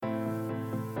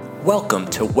Welcome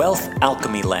to Wealth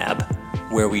Alchemy Lab,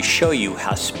 where we show you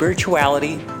how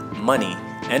spirituality, money,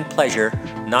 and pleasure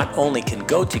not only can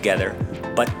go together,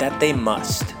 but that they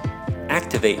must.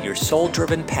 Activate your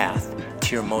soul-driven path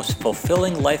to your most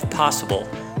fulfilling life possible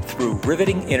through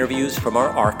riveting interviews from our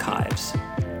archives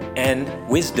and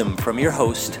wisdom from your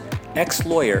host,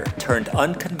 ex-lawyer turned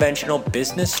unconventional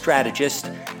business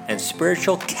strategist and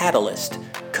spiritual catalyst,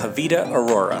 Kavita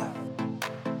Arora.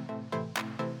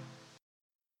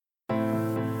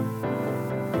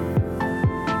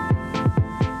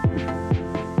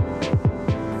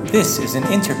 This is an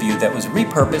interview that was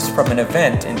repurposed from an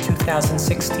event in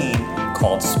 2016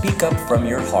 called Speak Up From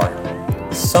Your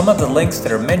Heart. Some of the links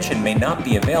that are mentioned may not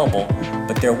be available,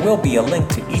 but there will be a link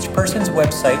to each person's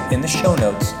website in the show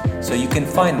notes so you can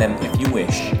find them if you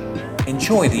wish.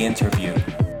 Enjoy the interview.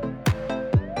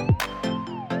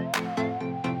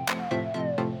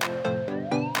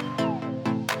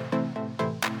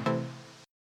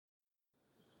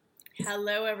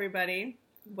 Hello, everybody.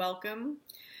 Welcome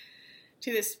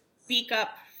to this Speak Up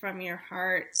From Your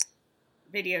Heart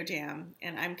video jam.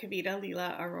 And I'm Kavita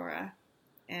Leela Arora.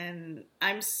 And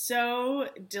I'm so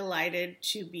delighted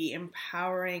to be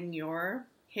empowering your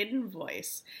hidden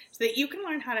voice so that you can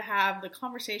learn how to have the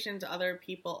conversations other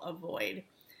people avoid.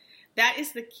 That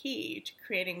is the key to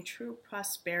creating true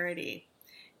prosperity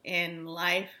in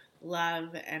life,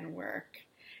 love, and work.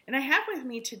 And I have with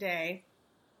me today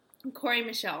Cory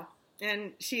Michelle.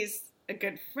 And she's a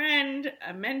good friend,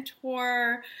 a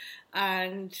mentor,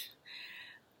 and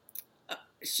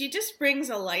she just brings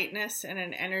a lightness and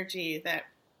an energy that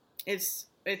it's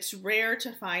rare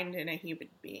to find in a human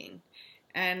being,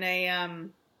 and a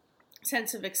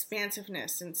sense of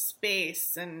expansiveness and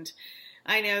space. And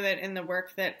I know that in the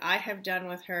work that I have done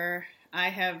with her,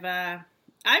 I've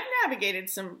navigated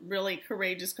some really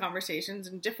courageous conversations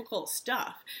and difficult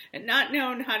stuff, and not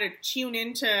known how to tune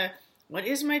into what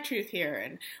is my truth here,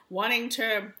 and wanting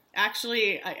to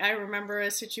actually, I remember a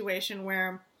situation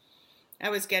where I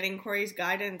was getting Cory's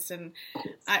guidance, and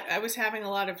I was having a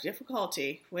lot of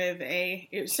difficulty with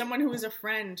someone who was a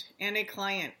friend and a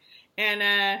client, and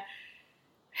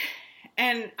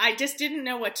I just didn't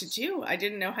know what to do. I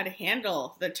didn't know how to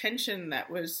handle the tension that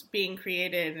was being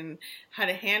created and how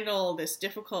to handle this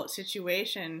difficult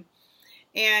situation.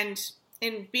 And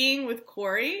in being with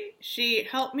Cory, she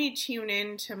helped me tune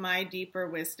into my deeper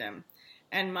wisdom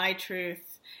and my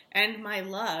truth and my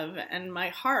love and my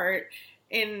heart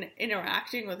in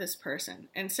interacting with this person.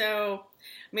 And so,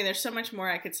 I mean, there's so much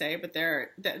more I could say, but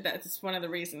that's one of the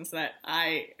reasons that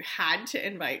I had to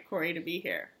invite Cory to be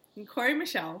here. And Cory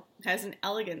Michelle has an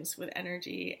elegance with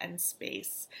energy and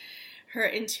space. Her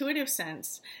intuitive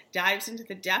sense dives into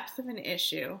the depth of an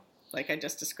issue, like I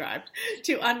just described,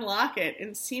 to unlock it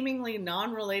in seemingly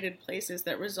non-related places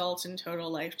that result in total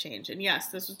life change. And yes,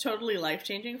 this was totally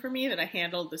life-changing for me that I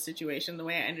handled the situation the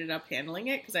way I ended up handling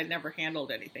it, because I'd never handled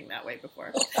anything that way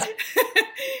before.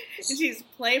 She's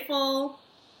playful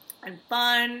and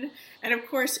fun, and of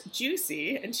course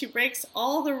juicy, and she breaks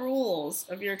all the rules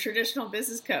of your traditional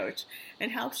business coach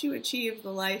and helps you achieve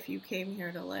the life you came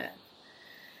here to live.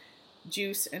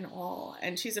 Juice and all.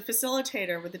 And she's a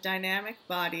facilitator with a dynamic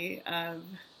body of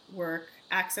work,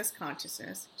 access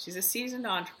consciousness. She's a seasoned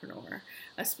entrepreneur,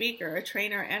 a speaker, a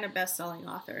trainer, and a best-selling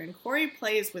author. And Cory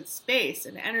plays with space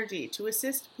and energy to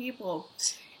assist people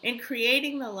in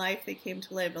creating the life they came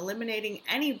to live, eliminating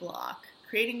any block,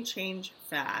 creating change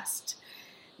fast.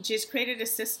 And she's created a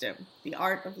system, the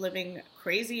art of living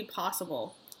crazy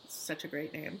possible, such a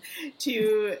great name,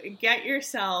 to get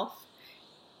yourself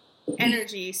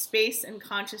energy, space, and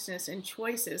consciousness and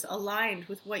choices aligned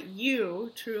with what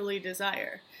you truly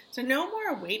desire. So no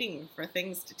more waiting for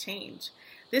things to change.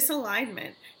 This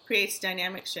alignment creates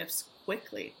dynamic shifts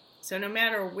quickly. So no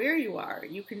matter where you are,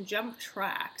 you can jump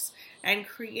tracks and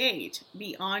create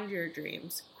beyond your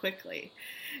dreams quickly.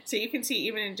 So you can see,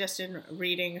 even in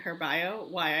reading her bio,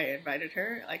 why I invited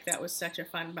her. Like, that was such a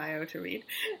fun bio to read.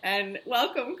 And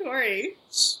welcome, Cory.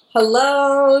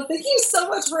 Hello. Thank you so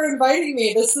much for inviting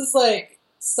me. This is like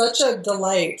such a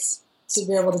delight to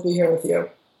be able to be here with you.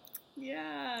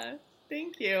 Yeah.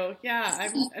 Thank you. Yeah,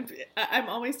 I'm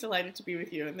always delighted to be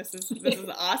with you, and this is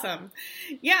awesome.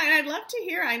 Yeah, and I'd love to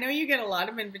hear. I know you get a lot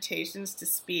of invitations to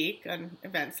speak on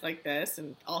events like this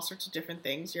and all sorts of different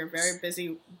things. You're a very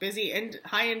busy and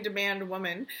high in demand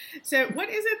woman. So, what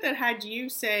is it that had you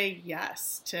say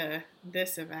yes to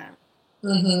this event?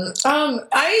 Mm-hmm.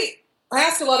 I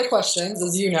ask a lot of questions,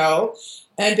 as you know,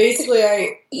 and basically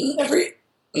every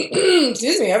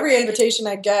invitation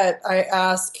I get, I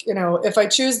ask, if I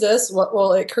choose this, what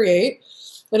will it create?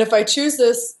 And if I choose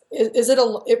this,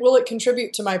 will it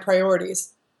contribute to my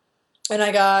priorities? And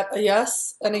I got a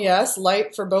yes and a yes,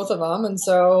 light for both of them. And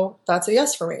so that's a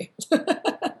yes for me.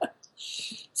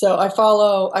 So I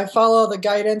follow the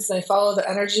guidance and I follow the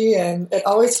energy, and it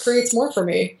always creates more for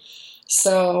me.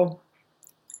 So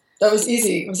that was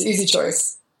easy. It was an easy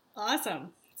choice.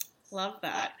 Awesome. Love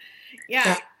that.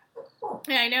 Yeah.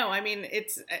 Yeah, I know. I mean,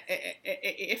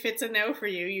 if it's a no for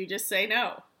you, you just say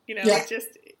no. You know,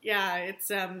 Yeah.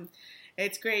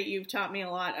 It's great. You've taught me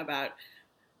a lot about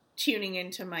tuning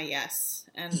into my yes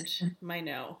and my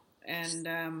no,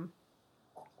 and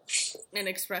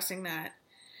expressing that.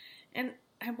 And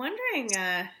I'm wondering,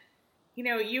 you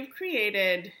know, you've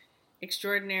created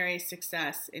extraordinary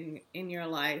success in your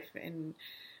life, in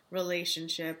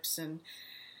relationships, and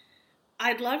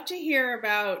I'd love to hear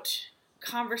about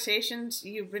conversations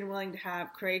you've been willing to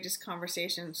have, courageous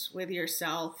conversations with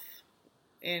yourself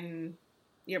in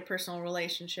your personal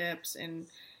relationships and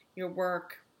your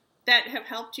work that have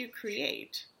helped you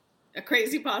create a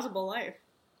crazy possible life.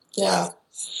 Yeah.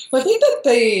 Well, I think that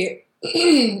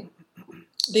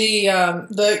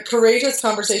the courageous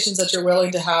conversations that you're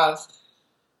willing to have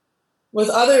with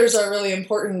others are really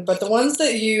important, but the ones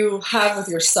that you have with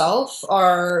yourself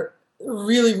are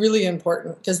really, really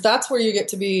important, because that's where you get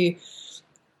to be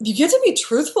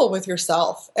truthful with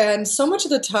yourself. And so much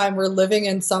of the time we're living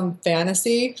in some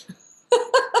fantasy,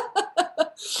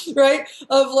 right?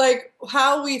 Of like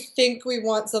how we think we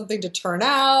want something to turn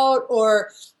out, or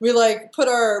we like put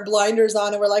our blinders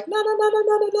on and we're like, no, no, no, no,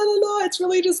 no, no, no, no, no, it's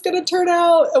really just going to turn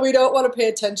out. And we don't want to pay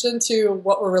attention to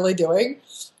what we're really doing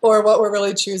or what we're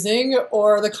really choosing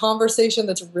or the conversation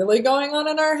that's really going on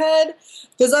in our head.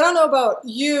 Because I don't know about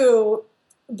you,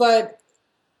 but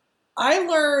I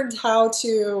learned how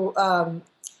to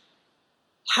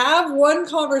have one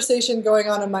conversation going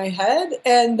on in my head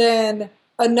and then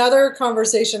another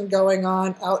conversation going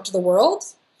on out to the world,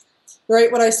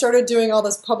 right? When I started doing all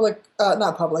this personal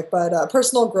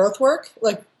growth work,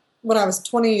 like when I was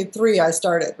 23, I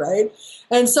started, right?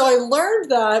 And so I learned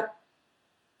that,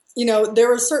 you know, there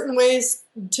were certain ways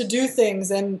to do things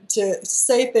and to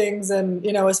say things. And,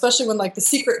 you know, especially when like The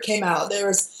Secret came out, there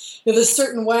was, you know, this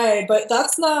certain way, but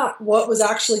that's not what was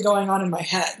actually going on in my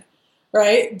head,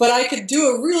 right? But I could do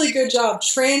a really good job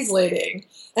translating.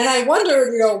 And I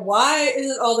wondered, you know, why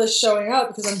isn't all this showing up?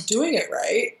 Because I'm doing it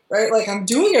right? Like I'm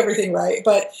doing everything right,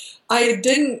 but I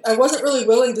wasn't really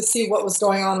willing to see what was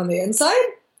going on the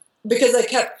inside because I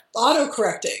kept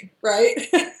auto-correcting, right?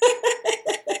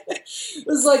 It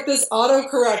was like this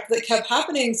autocorrect that kept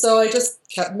happening, so I just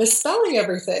kept misspelling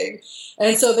everything.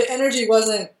 And so the energy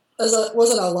wasn't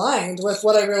aligned with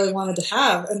what I really wanted to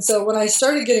have. And so when I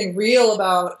started getting real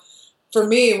about, for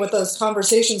me, what those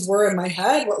conversations were in my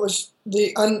head, what was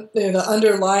the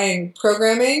underlying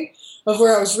programming of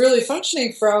where I was really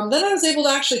functioning from, then I was able to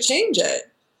actually change it.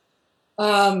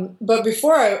 But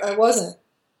before I wasn't.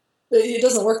 It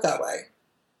doesn't work that way,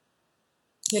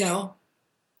 you know?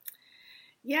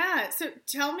 Yeah. So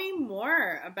tell me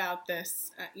more about this.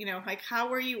 You know, like how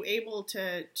were you able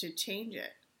to change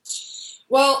it?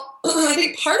 Well, I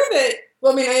think part of it,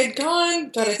 well, I mean, I had gone,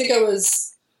 God, I think I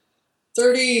was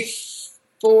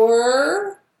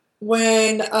 34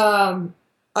 when I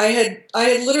had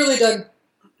literally done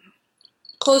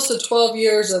close to 12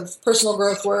 years of personal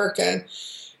growth work, and,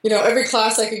 you know, every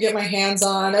class I could get my hands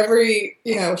on, every,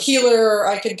 you know, healer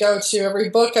I could go to, every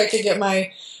book I could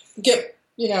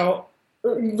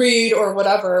read or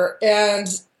whatever. And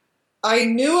I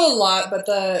knew a lot, but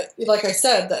like I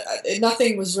said,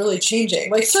 nothing was really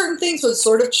changing. Like certain things would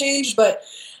sort of change, but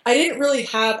I didn't really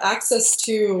have access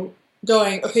to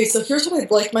going, okay, so here's what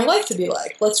I'd like my life to be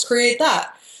like. Let's create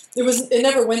that. It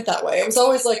never went that way. It was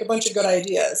always like a bunch of good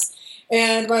ideas.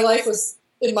 And my life was,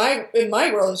 in my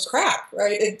world, it was crap,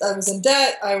 right? I was in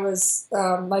debt. I was,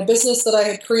 my business that I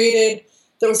had created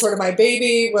that was sort of my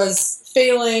baby was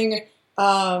failing.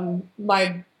 I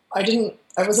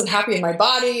wasn't happy in my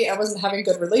body. I wasn't having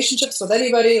good relationships with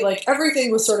anybody. Like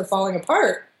everything was sort of falling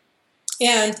apart.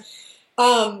 And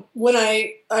when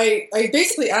I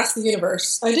basically asked the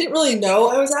universe, I didn't really know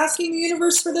I was asking the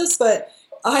universe for this, but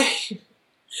I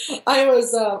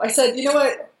said, you know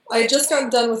what? I had just gotten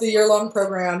done with a year-long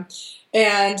program,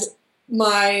 and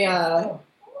my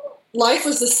life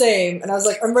was the same. And I was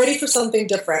like, I'm ready for something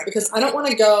different because I don't want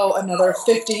to go another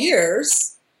 50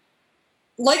 years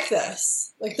like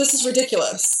this. Like, this is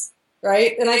ridiculous,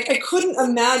 right? And I couldn't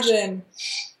imagine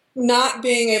not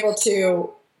being able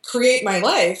to create my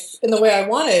life in the way I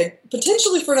wanted,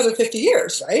 potentially for another 50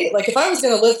 years, right? Like, if I was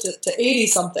going to live to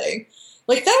 80-something,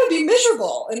 like, that would be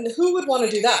miserable. And who would want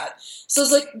to do that? So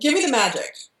it's like, give me the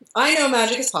magic. I know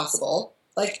magic is possible.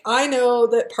 Like, I know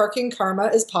that parking karma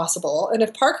is possible. And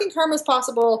if parking karma is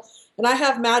possible and I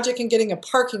have magic in getting a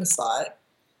parking spot,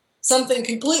 something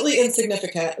completely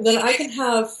insignificant, then I can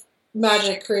have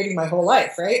magic creating my whole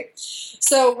life, right?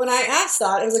 So when I asked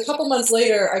that, it was a couple months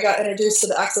later, I got introduced to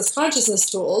the Access Consciousness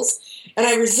tools, and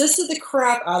I resisted the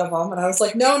crap out of them. And I was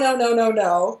like, no, no, no, no,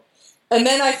 no. And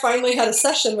then I finally had a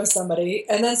session with somebody,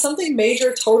 and then something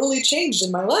major totally changed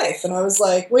in my life. And I was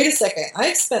like, wait a second, I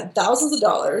had spent thousands of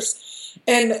dollars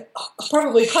and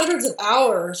probably hundreds of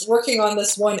hours working on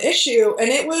this one issue, and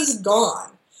it was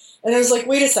gone. And I was like,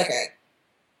 wait a second,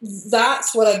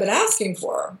 that's what I've been asking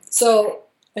for. So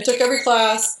I took every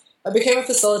class, I became a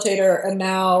facilitator, and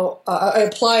now I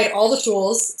applied all the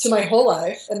tools to my whole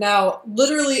life, and now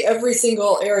literally every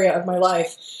single area of my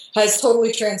life has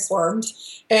totally transformed,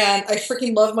 and I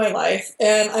freaking love my life,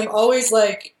 and I'm always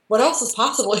like, what else is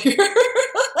possible here?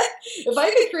 If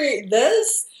I could create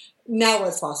this, now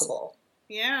what's possible?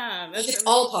 Yeah, it's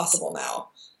all possible now.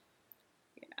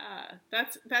 Yeah,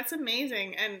 that's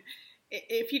amazing. And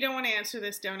if you don't want to answer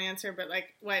this, don't answer. But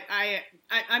like, what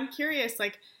I'm curious,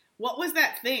 like, what was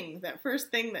that thing, that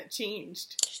first thing that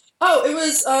changed? Oh, it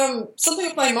was something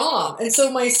with my mom. And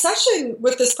so my session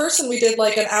with this person, we did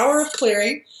like an hour of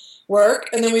clearing work,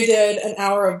 and then we did an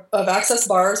hour of access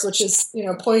bars, which is, you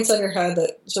know, points on your head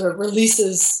that sort of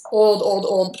releases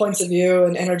old points of view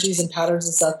and energies and patterns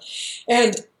and stuff.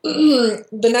 And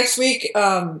the next week,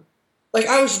 like,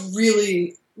 I was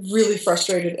really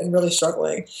frustrated and really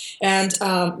struggling. And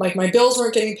like, my bills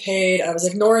weren't getting paid. I was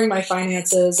ignoring my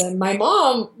finances. And my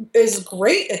mom is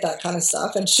great at that kind of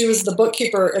stuff. And she was the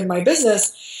bookkeeper in my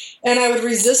business. And I would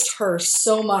resist her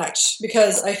so much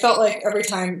because I felt like every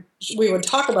time we would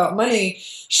talk about money,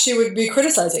 she would be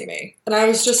criticizing me. And I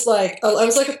was just like, I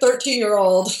was like a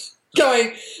 13-year-old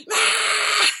going,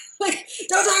 ah! Like,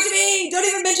 don't talk to me. Don't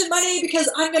even mention money because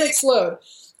I'm going to explode.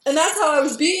 And that's how I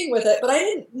was being with it. But I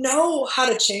didn't know how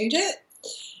to change it.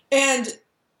 And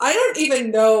I don't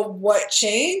even know what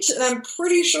changed. And I'm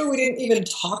pretty sure we didn't even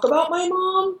talk about my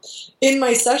mom in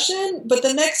my session. But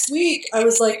the next week, I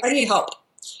was like, I need help.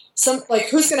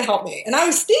 Who's going to help me? And I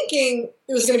was thinking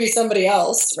it was going to be somebody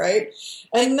else, right?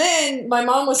 And then my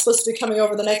mom was supposed to be coming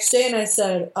over the next day, and I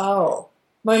said, oh,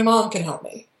 my mom can help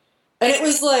me. And it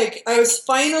was like I was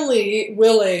finally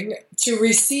willing to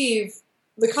receive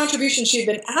the contribution she'd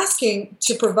been asking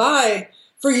to provide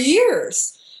for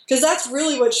years. Because that's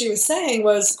really what she was saying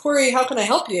was, Cory, how can I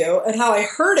help you? And how I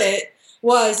heard it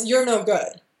was, you're no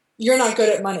good. You're not good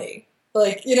at money.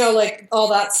 Like, you know, like all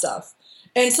that stuff.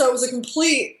 And so it was a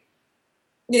complete,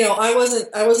 you know, I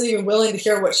wasn't even willing to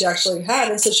hear what she actually had.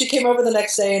 And so she came over the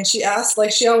next day and she asked,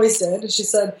 like she always did, and she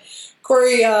said,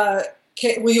 Cory,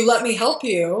 will you let me help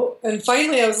you? And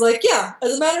finally I was like, yeah,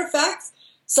 as a matter of fact.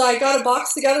 So I got a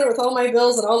box together with all my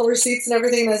bills and all the receipts and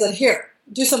everything, and I said, here,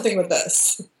 do something with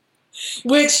this,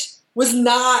 which was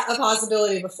not a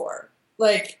possibility before.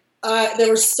 Like, there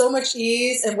was so much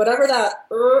ease, and whatever that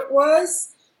was,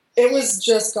 it was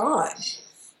just gone.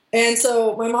 And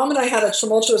so my mom and I had a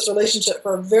tumultuous relationship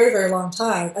for a very, very long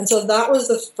time. And so that was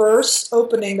the first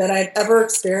opening that I'd ever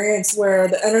experienced where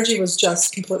the energy was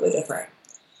just completely different.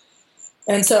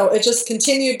 And so it just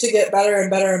continued to get better and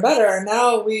better and better. And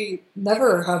now we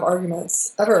never have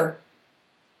arguments, ever.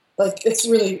 Like, it's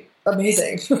really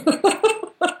amazing.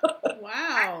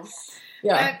 Wow.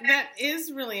 Yeah. That is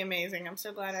really amazing. I'm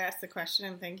so glad I asked the question,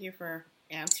 and thank you for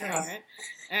answering it.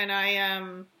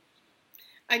 And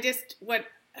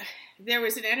there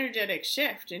was an energetic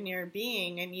shift in your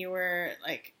being, and you were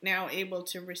like now able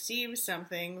to receive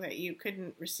something that you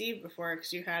couldn't receive before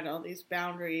because you had all these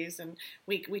boundaries. And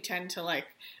we tend to, like,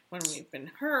 when we've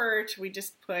been hurt, we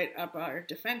just put up our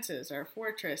defenses, our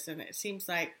fortress. And it seems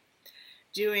like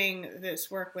doing this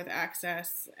work with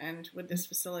Access and with this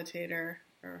facilitator,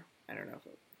 or I don't know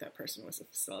if that person was a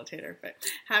facilitator, but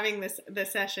having the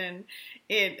session,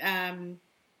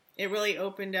 it really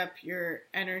opened up your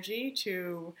energy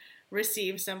to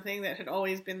receive something that had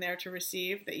always been there to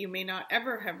receive that you may not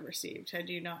ever have received had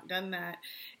you not done that.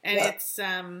 And it's,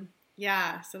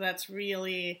 so that's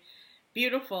really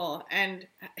beautiful. And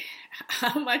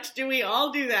how much do we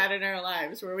all do that in our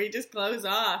lives, where we just close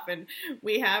off and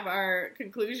we have our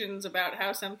conclusions about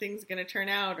how something's going to turn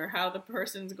out or how the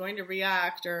person's going to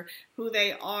react or who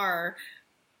they are.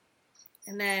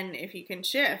 And then if you can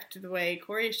shift the way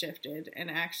Cory shifted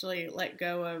and actually let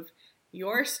go of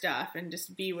your stuff and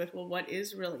just be with, well, what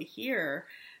is really here,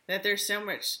 that there's so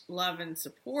much love and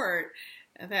support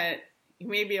that you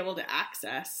may be able to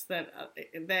access that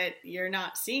you're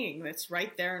not seeing, that's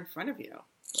right there in front of you.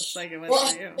 like it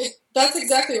was for you. That's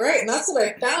exactly right. And that's what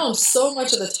I found so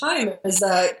much of the time is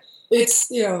that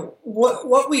it's,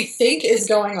 what we think is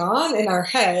going on in our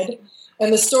head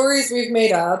and the stories we've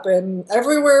made up, and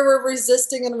everywhere we're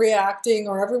resisting and reacting,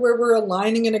 or everywhere we're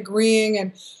aligning and agreeing,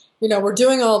 and we're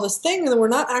doing all this thing, and we're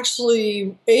not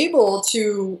actually able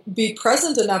to be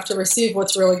present enough to receive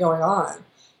what's really going on,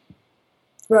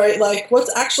 right? Like,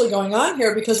 what's actually going on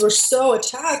here, because we're so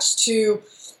attached to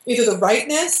either the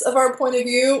rightness of our point of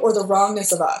view or the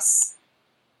wrongness of us,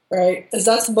 right? Because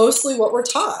that's mostly what we're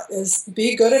taught, is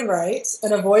be good and right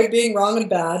and avoid being wrong and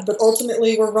bad, but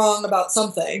ultimately we're wrong about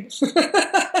something.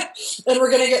 And we're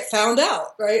going to get found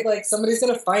out, right? Like, somebody's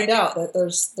going to find out that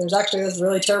there's actually this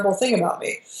really terrible thing about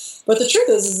me. But the truth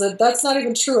is that that's not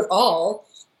even true at all.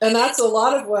 And that's a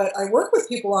lot of what I work with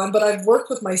people on, but I've worked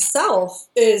with myself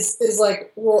is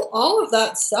like, well, all of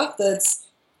that stuff that's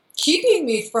keeping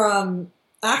me from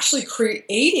actually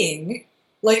creating,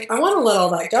 like, I want to let all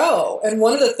that go. And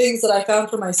one of the things that I found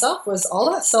for myself was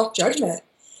all that self-judgment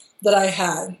that I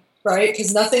had, right?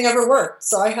 Because nothing ever worked.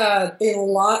 So I had a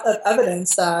lot of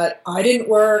evidence that I didn't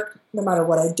work, no matter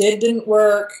what I didn't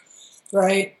work,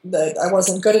 right? That I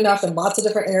wasn't good enough in lots of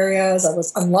different areas. I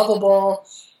was unlovable,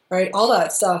 right? All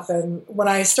that stuff. And when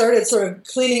I started sort of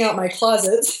cleaning out my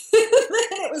closets,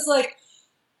 it was like,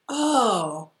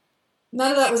 oh,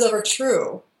 none of that was ever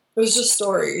true. It was just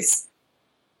stories.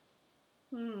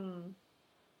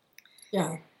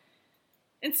 Yeah.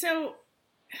 And so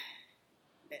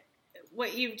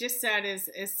what you've just said is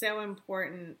so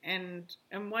important. And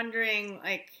I'm wondering,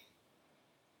 like,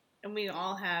 and we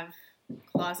all have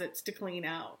closets to clean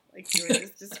out, like you were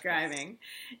just describing.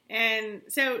 And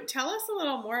so tell us a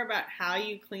little more about how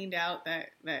you cleaned out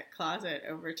that closet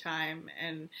over time,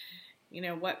 and,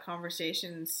 what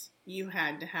conversations you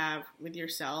had to have with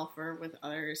yourself or with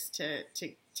others to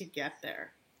get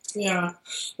there. Yeah.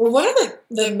 Well, one of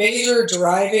the major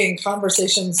driving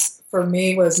conversations for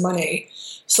me was money.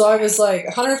 So I was like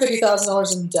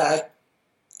 $150,000 in debt.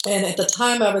 And at the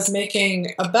time I was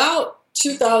making about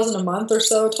 $2,000 a month or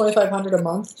so, $2,500 a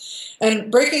month. And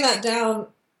breaking that down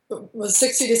was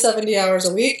 60 to 70 hours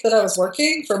a week that I was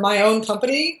working for my own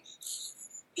company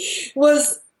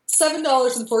was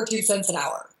 $7.14 an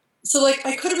hour. So, like,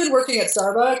 I could have been working at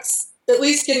Starbucks, at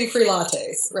least getting free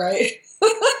lattes, right?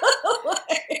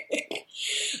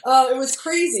 It was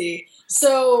crazy.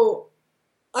 So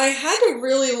I had to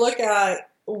really look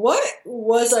at what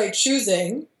was I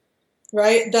choosing,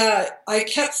 right, that I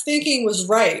kept thinking was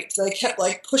right, that I kept,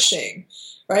 like, pushing,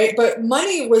 right? But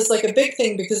money was, like, a big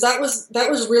thing, because that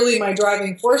was really my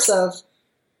driving force of,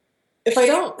 if I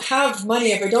don't have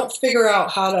money, if I don't figure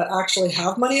out how to actually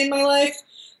have money in my life,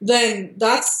 then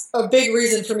that's a big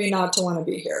reason for me not to want to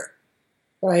be here,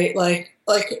 right? Like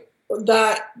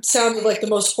that sounded like the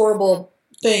most horrible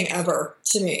thing ever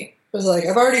to me. It was like,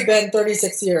 I've already been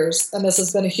 36 years, and this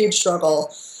has been a huge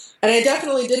struggle. And I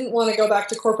definitely didn't want to go back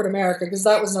to corporate America, because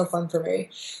that was no fun for me.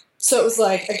 So it was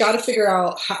like, I got to figure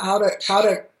out how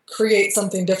to create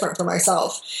something different for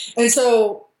myself. And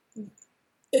so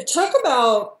it took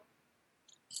about,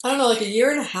 I don't know, like a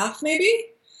year and a half maybe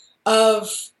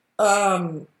of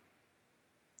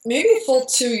maybe a full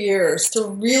 2 years to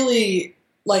really,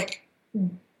 like,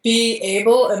 be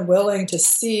able and willing to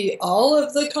see all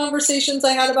of the conversations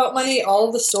I had about money, all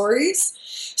of the stories.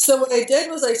 So what I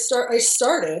did was I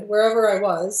started wherever I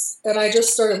was, and I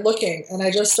just started looking,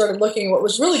 and what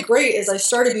was really great is I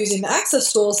started using the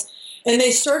access tools, and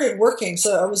they started working.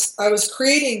 So I was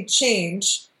creating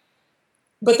change,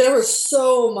 but there was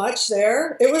so much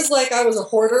there. It was like I was a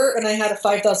hoarder and I had a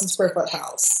 5,000 square foot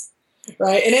house,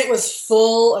 right? And it was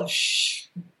full of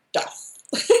stuff.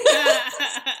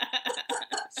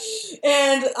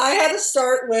 And I had to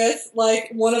start with,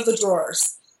 like, one of the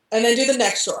drawers, and then do the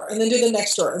next drawer, and then do the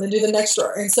next drawer, and then do the next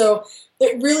drawer. And so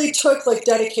it really took, like,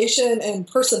 dedication and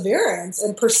perseverance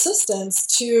and persistence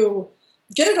to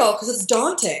get it all, because it's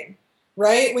daunting,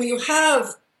 right? When you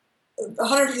have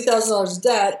 $150,000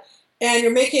 debt and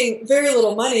you're making very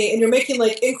little money and you're making,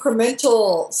 like,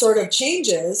 incremental sort of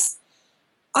changes,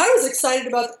 I was excited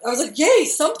about, I was like, yay,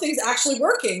 something's actually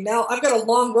working. Now I've got a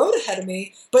long road ahead of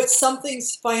me, but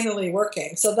something's finally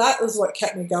working. So that was what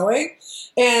kept me going.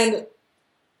 And,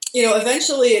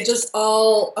 eventually it just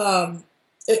all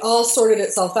sorted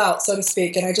itself out, so to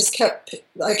speak. And I kept,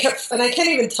 and I can't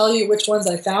even tell you which ones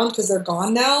I found, because they're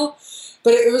gone now.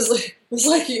 But it was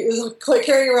like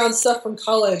carrying around stuff from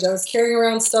college. I was carrying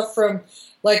around stuff from,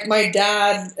 like, my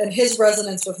dad and his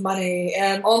resonance with money,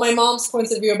 and all my mom's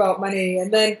points of view about money,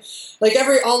 and then, like,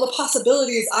 all the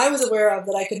possibilities I was aware of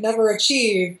that I could never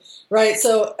achieve, right?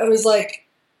 So it was like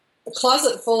a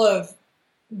closet full of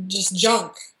just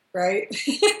junk, right?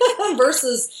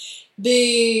 Versus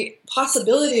the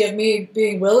possibility of me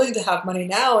being willing to have money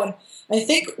now. And I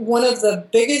think one of the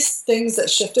biggest things that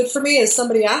shifted for me is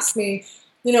somebody asked me,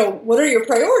 what are your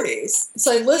priorities?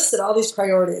 So I listed all these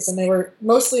priorities, and they were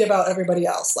mostly about everybody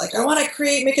else. Like, I want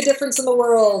to make a difference in the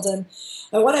world, and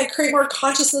I want to create more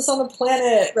consciousness on the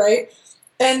planet, right?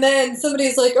 And then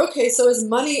somebody's like, okay, so is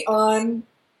money on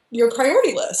your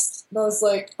priority list? And I was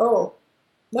like, oh,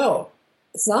 no,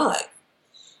 it's not.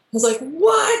 I was like,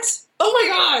 what? Oh my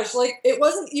gosh, like it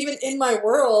wasn't even in my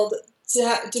world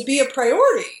to be a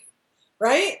priority,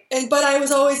 right? But I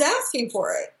was always asking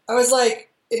for it. I was like,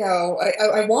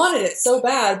 I wanted it so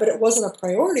bad, but it wasn't a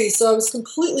priority, so I was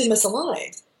completely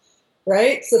misaligned,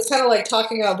 right? So it's kind of like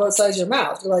talking out both sides of your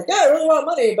mouth. You're like, yeah, I really want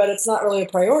money, but it's not really a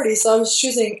priority, so I was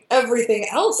choosing everything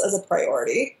else as a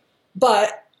priority,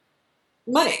 but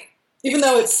money, even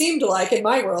though it seemed like in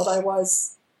my world I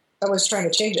was trying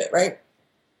to change it, right?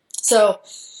 So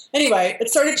anyway, it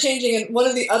started changing, and one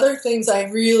of the other things I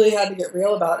really had to get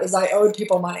real about is I owed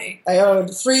people money. I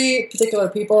owed 3 particular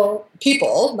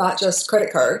people, not just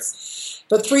credit cards,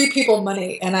 but 3 people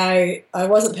money, and I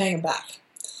wasn't paying them back.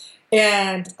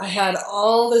 And I had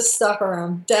all this stuff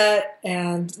around debt,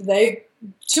 and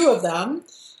 2 of them,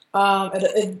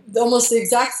 at almost the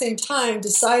exact same time,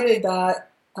 decided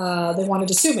that they wanted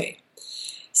to sue me.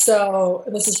 So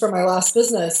this is for my last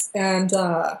business, and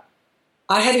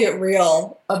I had to get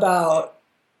real about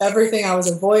everything I was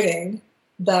avoiding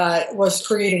that was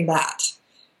creating that.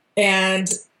 And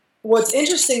what's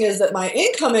interesting is that my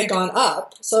income had gone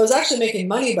up, so I was actually making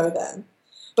money by then,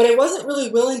 but I wasn't really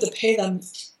willing to pay them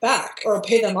back or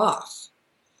pay them off.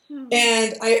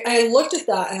 And I looked at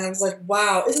that and I was like,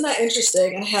 wow, isn't that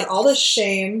interesting? And I had all this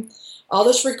shame, all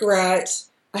this regret.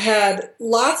 I had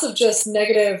lots of just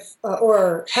negative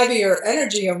or heavier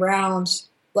energy around,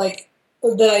 like,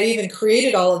 that I even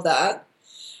created all of that,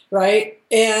 right?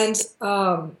 And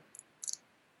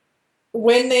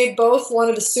when they both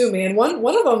wanted to sue me, and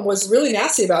one of them was really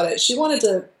nasty about it. She wanted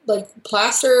to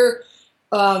plaster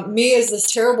me as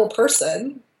this terrible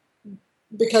person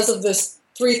because of this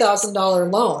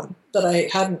 $3,000 loan that I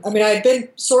hadn't. I mean, I had been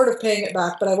sort of paying it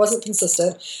back, but I wasn't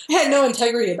consistent. I had no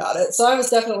integrity about it, so I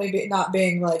was definitely not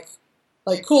being like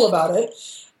cool about it.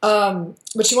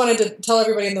 But she wanted to tell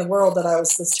everybody in the world that I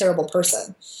was this terrible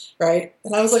person, right?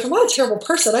 And I was like, I'm not a terrible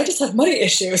person. I just have money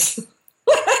issues.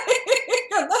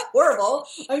 I'm not horrible.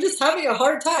 I'm just having a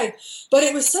hard time. But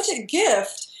it was such a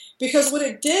gift because what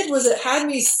it did was it had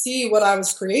me see what I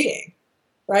was creating,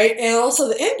 right? And also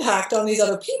the impact on these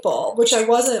other people, which I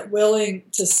wasn't willing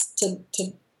to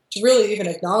really even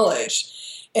acknowledge.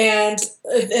 And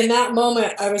in that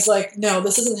moment, I was like, no,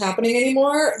 this isn't happening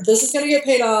anymore. This is going to get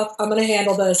paid off. I'm going to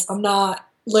handle this. I'm not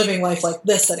living life like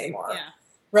this anymore. Yeah.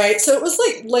 Right? So it was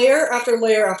like layer after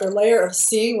layer after layer of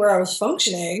seeing where I was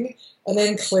functioning and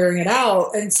then clearing it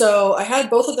out. And so I had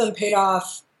both of them paid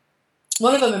off,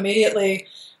 one of them immediately,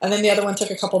 and then the other one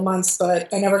took a couple months, but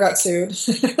I never got sued,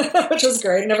 which was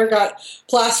great. I never got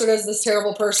plastered as this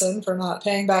terrible person for not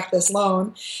paying back this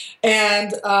loan.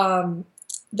 And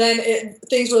then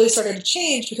things really started to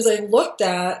change because I looked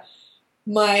at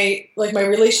my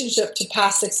relationship to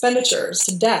past expenditures,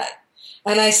 to debt.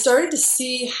 And I started to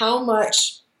see how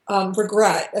much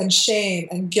regret and shame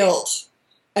and guilt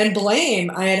and blame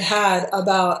I had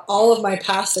about all of my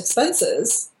past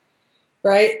expenses,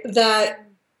 right, that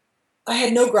I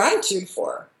had no gratitude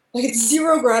for. Like, it's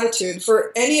zero gratitude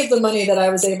for any of the money that I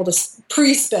was able to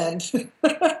pre-spend,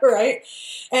 right?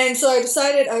 And so I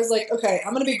decided, I was like, okay,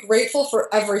 I'm going to be grateful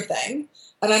for everything,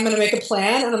 and I'm going to make a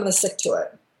plan, and I'm going to stick to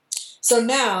it. So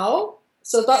now,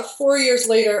 about 4 years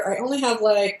later, I only have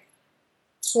like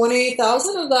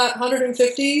 20,000 of that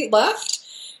 150 left,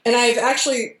 and I've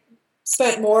actually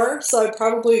spent more, so I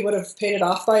probably would have paid it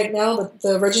off by now,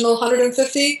 the original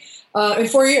 150, in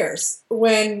 4 years,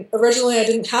 when originally I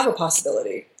didn't have a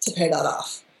possibility to pay that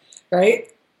off, right?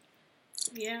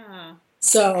 Yeah.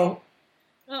 So...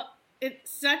 Well, it's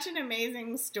such an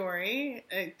amazing story,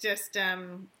 just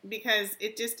because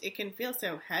it can feel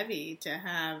so heavy to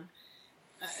have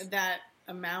that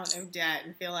amount of debt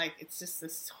and feel like it's just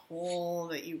this hole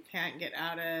that you can't get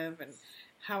out of, and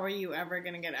how are you ever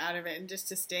going to get out of it, and just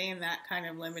to stay in that kind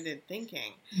of limited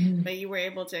thinking. Mm-hmm. But you were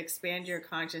able to expand your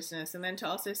consciousness, and then to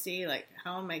also see, like,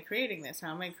 how am I creating this? How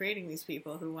am I creating these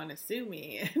people who want to sue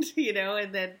me? And,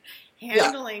 and then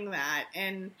handling that.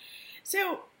 And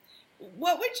so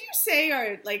what would you say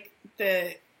are, like,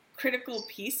 the critical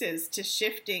pieces to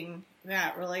shifting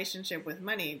that relationship with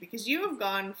money? Because you have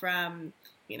gone from,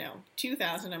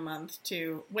 $2,000 a month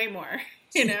to way more,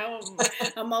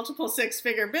 a multiple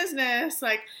 6-figure business.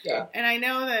 Like, Yeah. and I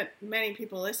know that many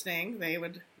people listening, they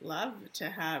would love to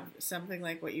have something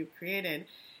like what you've created.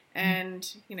 And,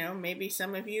 maybe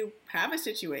some of you have a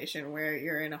situation where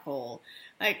you're in a hole.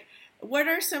 Like, what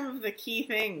are some of the key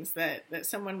things that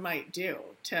someone might do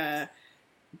to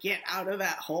get out of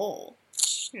that hole?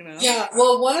 Yeah,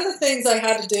 well, one of the things I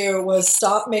had to do was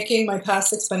stop making my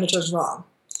past expenditures wrong,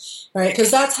 right? Because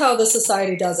that's how the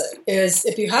society does it, is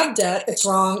if you have debt, it's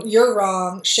wrong, you're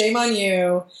wrong, shame on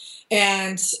you,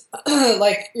 and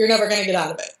you're never going to get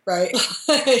out of it, right?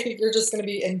 You're just going to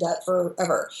be in debt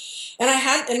forever.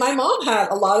 And my mom had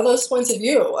a lot of those points of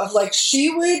view of she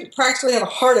would practically have a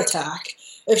heart attack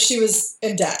if she was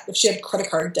in debt, if she had credit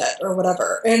card debt or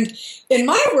whatever. And in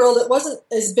my world, it wasn't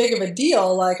as big of a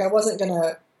deal. Like, I wasn't going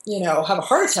to, have a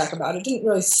heart attack about it. It didn't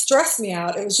really stress me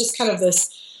out. It was just kind of this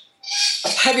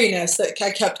heaviness that I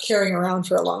kept carrying around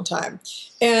for a long time.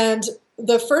 And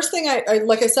the first thing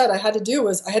like I said, I had to do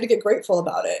was I had to get grateful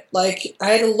about it. Like, I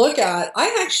had to look at,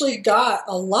 I actually got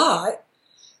a lot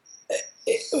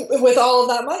with all of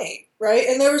that money. Right.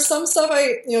 And there was some stuff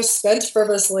I, spent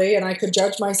frivolously and I could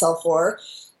judge myself for.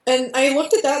 And I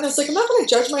looked at that and I was like, I'm not going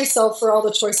to judge myself for all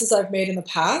the choices I've made in the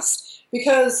past,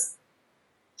 because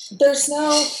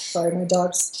sorry, my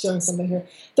dog's doing something here.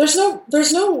 There's no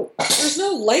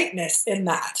lightness in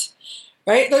that.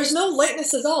 Right. There's no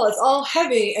lightness at all. It's all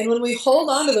heavy. And when we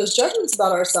hold on to those judgments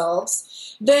about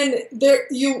ourselves, then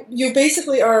you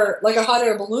basically are like a hot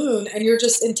air balloon, and you're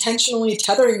just intentionally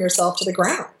tethering yourself to the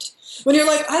ground. When you're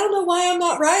like, I don't know why I'm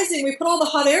not rising. We put all the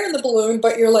hot air in the balloon,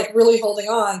 but you're really holding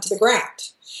on to the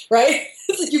ground, right?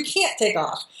 It's like you can't take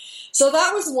off. So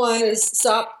that was one, is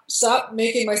stop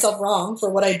making myself wrong for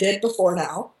what I did before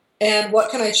now, and what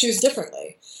can I choose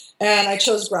differently? And I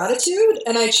chose gratitude,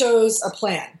 and I chose a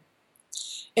plan.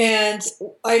 And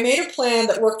I made a plan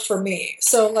that worked for me.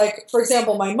 So for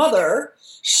example, my mother,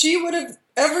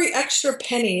 every extra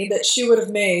penny that she would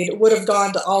have made would have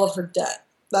gone to all of her debt.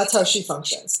 That's how she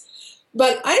functions.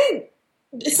 But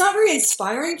it's not very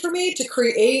inspiring for me to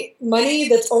create money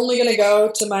that's only going to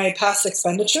go to my past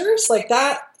expenditures. Like,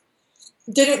 that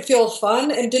didn't feel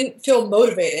fun and didn't feel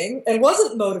motivating, and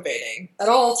wasn't motivating at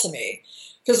all to me,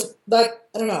 because that,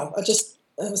 I don't know, it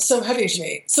was so heavy to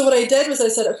me. So what I did was I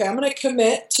said, okay, I'm going to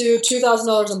commit to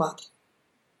 $2,000 a month.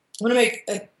 I'm going to make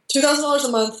 $2,000 a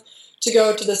month to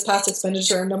go to this past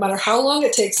expenditure. And no matter how long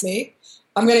it takes me,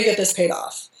 I'm going to get this paid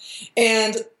off.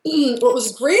 And what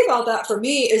was great about that for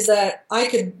me is that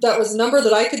that was a number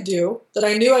that I could do, that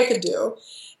I knew I could do.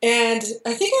 And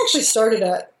I think I actually started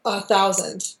at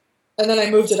 1,000, and then I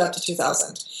moved it up to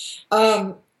 2,000.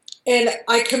 And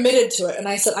I committed to it. And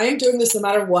I said, I am doing this no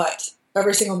matter what,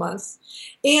 every single month.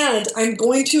 And I'm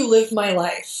going to live my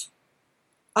life.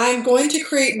 I'm going to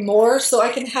create more so I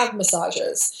can have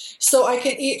massages, so I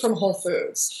can eat from Whole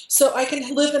Foods, so I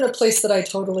can live in a place that I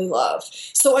totally love,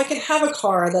 so I can have a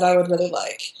car that I would really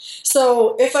like.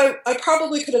 So if I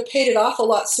probably could have paid it off a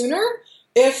lot sooner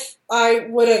if I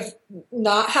would have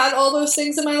not had all those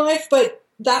things in my life, but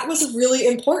that was really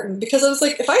important, because I was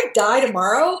like, if I die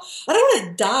tomorrow, I don't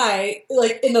want to die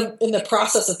in the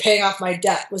process of paying off my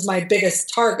debt was my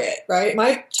biggest target, right?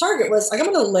 My target was I'm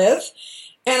going to live,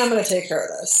 and I'm going to take care of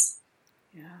this.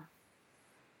 Yeah.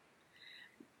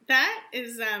 That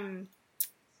is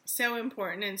so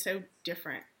important and so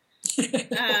different.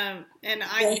 And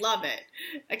I love it,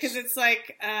 because it's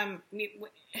you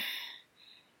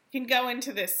can go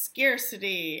into this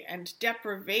scarcity and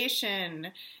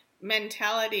deprivation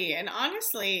mentality. And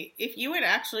honestly, if you had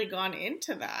actually gone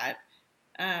into that,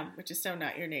 which is so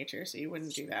not your nature, so you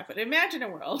wouldn't do that, but imagine a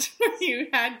world where you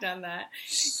had done that.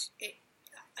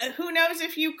 Who knows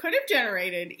if you could have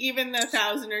generated even the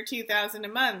 1,000 or 2,000 a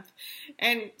month.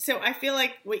 And so I feel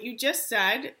like what you just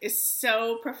said is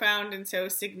so profound and so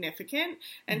significant,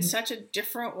 and such a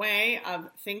different way of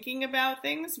thinking about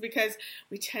things, because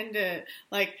we tend to,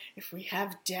 if we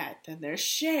have debt, then there's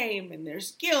shame and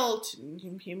there's guilt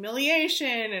and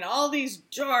humiliation and all these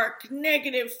dark,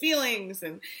 negative feelings,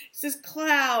 and it's this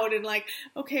cloud, and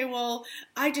okay, well,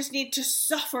 I just need to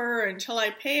suffer until I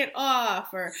pay it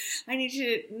off, or I need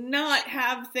to not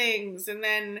have things, and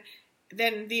then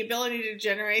the ability to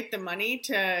generate the money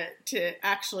to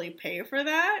actually pay for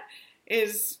that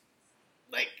is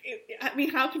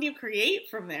how can you create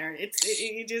from there?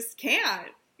 You just can't,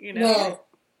 No,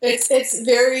 it's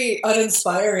very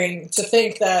uninspiring to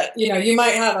think that you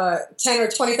might have a $10,000 or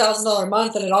 $20,000 a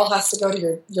month, and it all has to go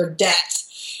to your debt,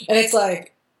 and it's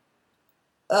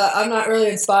I'm not really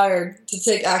inspired to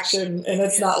take action, and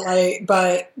it's not light,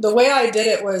 but the way I did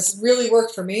it really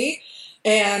worked for me.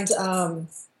 And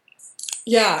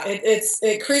yeah,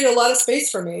 it created a lot of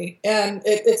space for me, and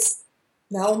it's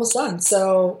now almost done.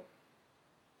 So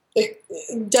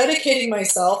dedicating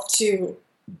myself to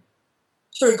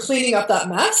sort of cleaning up that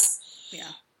mess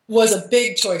Yeah. was a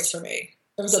big choice for me.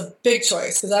 It was a big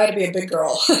choice because I had to be a big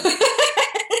girl.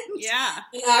 Yeah.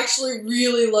 And actually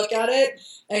really look at it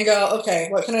and go, okay,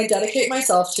 what can I dedicate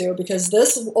myself to? Because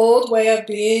this old way of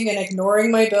being and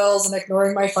ignoring my bills and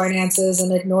ignoring my finances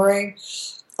and ignoring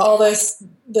all this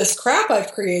crap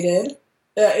I've created,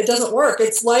 it doesn't work.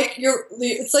 It's like you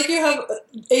have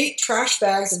 8 trash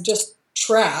bags of just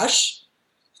trash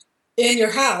in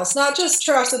your house. Not just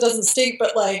trash that doesn't stink,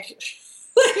 but like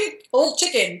old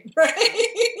chicken, right?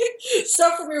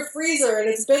 Stuff from your freezer, and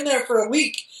it's been there for a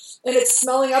week. And it's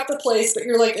smelling up the place, but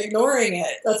you're like ignoring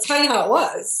it. That's kind of how it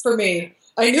was for me.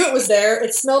 I knew it was there.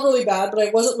 It smelled really bad, but I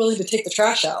wasn't willing to take the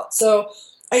trash out. So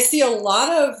I see a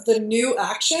lot of the new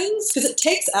actions because it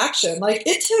takes action. Like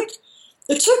it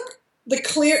took the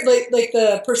clear, like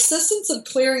the persistence of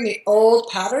clearing the old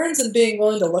patterns and being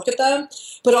willing to look at them.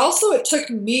 But also it took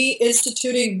me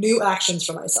instituting new actions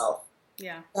for myself.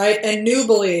 Yeah. Right. And new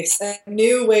beliefs and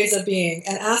new ways of being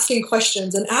and asking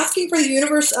questions and asking for the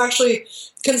universe to actually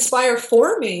conspire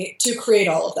for me to create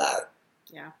all of that.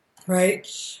 Yeah. Right.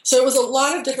 So it was a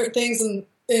lot of different things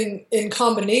in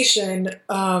combination.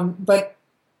 But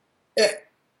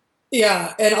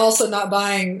yeah. And also not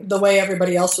buying the way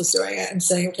everybody else was doing it and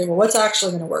saying, okay, well, what's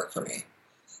actually going to work for me?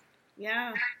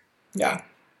 Yeah. Yeah.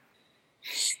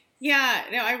 Yeah.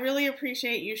 No, I really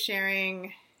appreciate you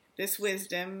sharing this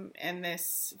wisdom and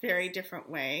this very different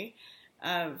way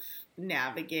of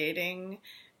navigating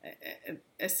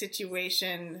a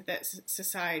situation that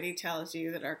society tells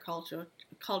you, that our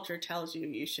culture tells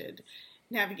you should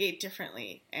navigate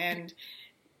differently. And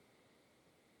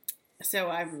so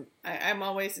I'm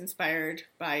always inspired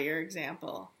by your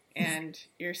example and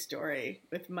your story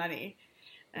with money.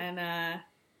 And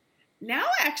now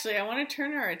actually I want to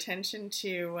turn our attention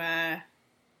to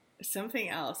something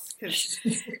else, because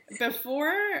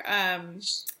before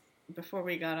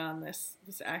we got on this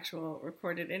actual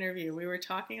recorded interview, we were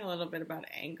talking a little bit about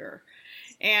anger,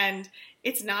 and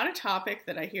it's not a topic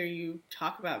that I hear you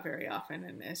talk about very often.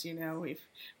 And as you know, we've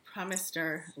promised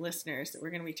our listeners that we're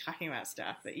going to be talking about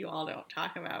stuff that you all don't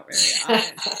talk about very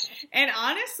often. And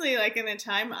honestly, like in the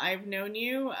time I've known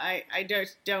you, I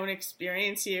don't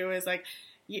experience you as like,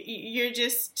 you're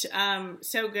just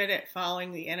so good at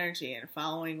following the energy and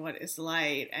following what is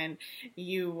light, and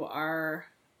you are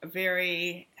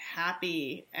very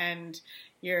happy, and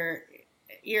your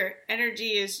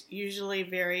energy is usually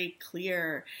very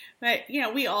clear. But you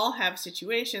know, we all have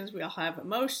situations, we all have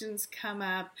emotions come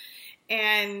up,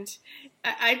 and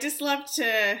I just love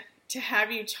to have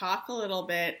you talk a little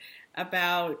bit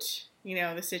about, you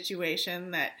know, the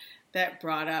situation that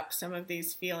brought up some of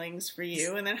these feelings for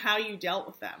you, and then how you dealt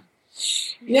with them.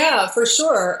 Yeah, for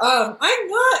sure. I'm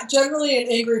not generally an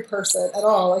angry person at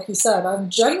all. Like you said, I'm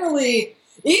generally,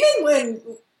 even when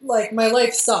like my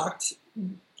life sucked,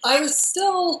 I was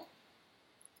still,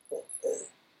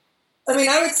 I mean,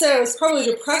 I would say I was probably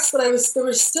depressed, but there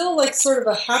was still like sort of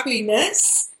a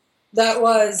happiness that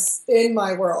was in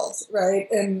my world,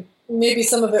 right? And maybe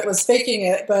some of it was faking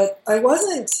it, but I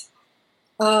wasn't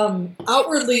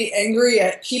outwardly angry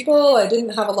at people. I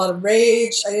didn't have a lot of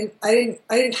rage. I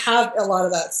didn't have a lot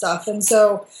of that stuff. And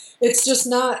so it's just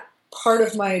not part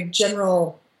of my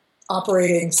general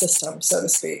operating system, so to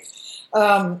speak.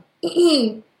 But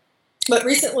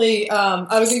recently,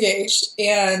 I was engaged,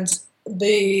 and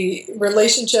the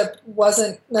relationship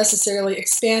wasn't necessarily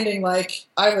expanding like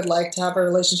I would like to have a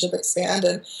relationship expand.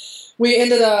 And we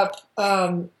ended up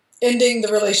ending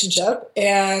the relationship,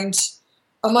 and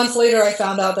a month later, I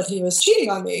found out that he was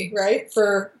cheating on me, right,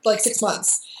 for like 6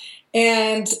 months.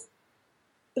 And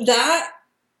that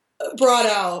brought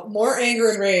out more anger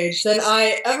and rage than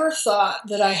I ever thought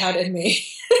that I had in me.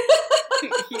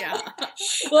 Yeah.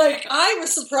 Like, I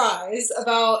was surprised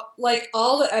about, like,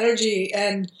 all the energy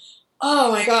and,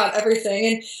 oh my God, everything.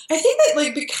 And I think that,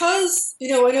 like, because, you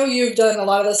know, I know you've done a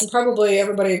lot of this, and probably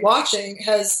everybody watching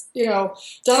has, you know,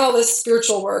 done all this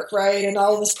spiritual work, right? And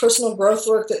all this personal growth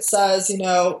work that says, you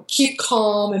know, keep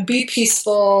calm and be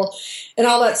peaceful and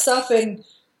all that stuff. And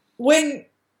when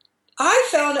I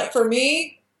found it for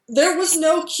me, there was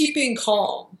no keeping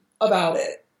calm about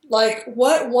it. Like,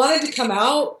 what wanted to come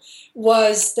out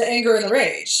was the anger and the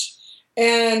rage.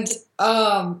 And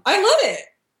I let it.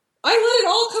 I let it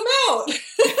all come out.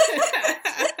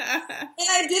 And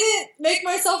I didn't make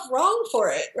myself wrong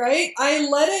for it, right? I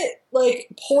let it, like,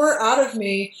 pour out of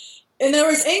me. And there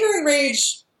was anger and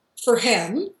rage for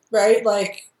him, right?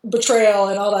 Like, betrayal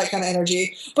and all that kind of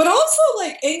energy, but also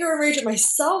like anger and rage at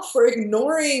myself for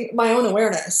ignoring my own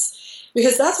awareness.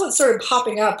 Because that's what started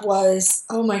popping up was,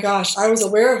 oh my gosh, I was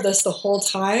aware of this the whole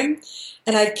time,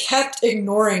 and I kept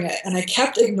ignoring it, and I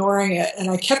kept ignoring it, and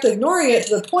I kept ignoring it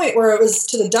to the point where it was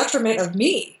to the detriment of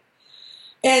me.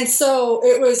 And so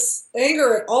it was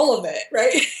anger at all of it,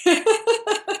 right?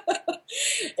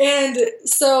 And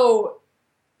so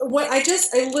when I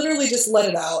literally just let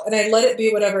it out, and I let it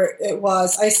be whatever it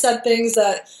was. I said things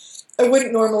that I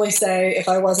wouldn't normally say if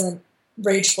I wasn't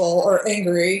rageful or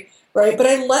angry, right? But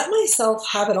I let myself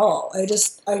have it all.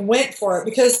 I went for it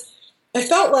because I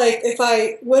felt like if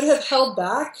I would have held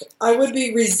back, I would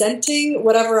be resenting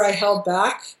whatever I held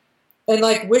back and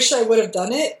like wish I would have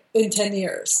done it in 10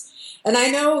 years. And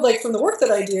I know like from the work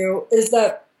that I do is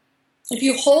that if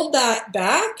you hold that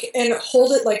back and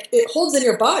hold it like it holds in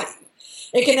your body,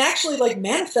 it can actually like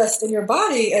manifest in your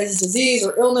body as disease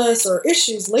or illness or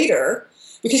issues later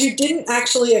because you didn't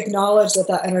actually acknowledge that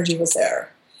that energy was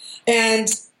there. And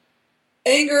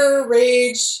anger,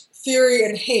 rage, fury,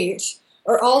 and hate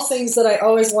are all things that I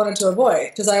always wanted to avoid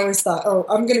because I always thought, oh,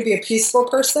 I'm going to be a peaceful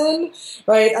person,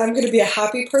 right? I'm going to be a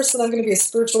happy person. I'm going to be a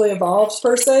spiritually evolved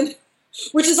person,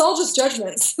 which is all just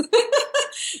judgments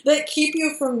that keep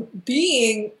you from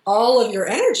being all of your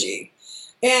energy.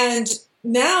 And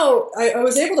now I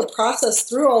was able to process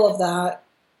through all of that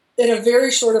in a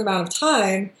very short amount of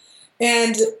time.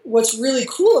 And what's really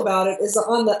cool about it is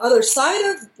on the other side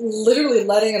of literally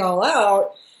letting it all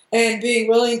out and being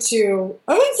willing to,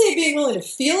 I wouldn't say being willing to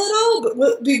feel it all,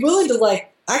 but be willing to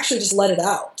like actually just let it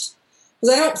out.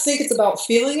 Because I don't think it's about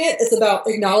feeling it, it's about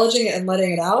acknowledging it and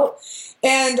letting it out.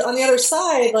 And on the other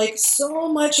side, like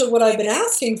so much of what I've been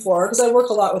asking for, because I work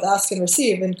a lot with ask and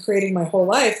receive and creating my whole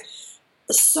life,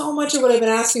 so much of what I've been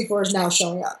asking for is now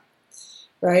showing up,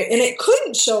 right? And it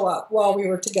couldn't show up while we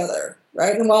were together,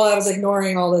 right? And while I was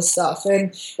ignoring all this stuff,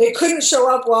 and it couldn't show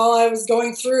up while I was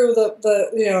going through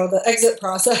the exit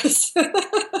process.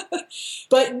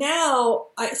 But now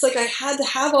it's like I had to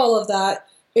have all of that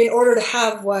in order to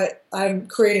have what I'm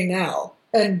creating now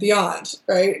and beyond,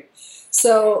 right?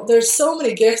 So there's so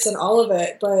many gifts in all of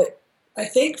it, but I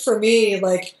think for me,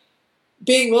 like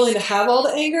being willing to have all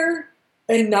the anger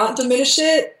and not diminish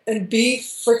it and be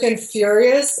freaking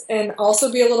furious and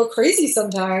also be a little crazy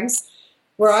sometimes,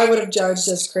 where I would have judged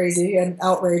as crazy and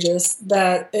outrageous,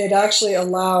 that it actually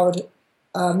allowed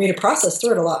me to process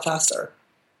through it a lot faster.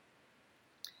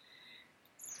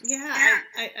 Yeah,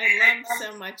 I love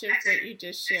so much of what you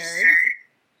just shared.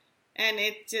 And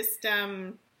it just,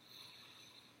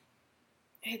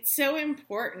 it's so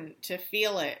important to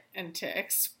feel it and to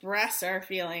express our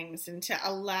feelings and to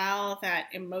allow that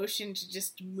emotion to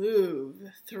just move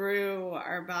through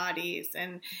our bodies.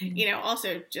 And,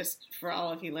 also just for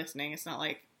all of you listening, it's not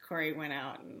like Cory went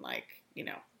out and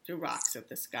threw rocks at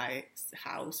this guy's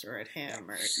house or at him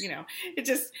or, it's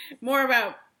just more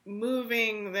about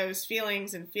moving those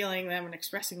feelings and feeling them and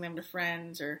expressing them to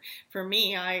friends. Or for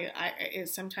me, I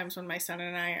sometimes when my son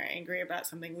and I are angry about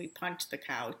something, we punch the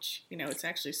couch. It's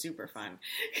actually super fun.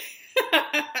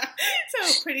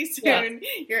 So pretty soon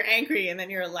you're angry and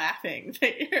then you're laughing.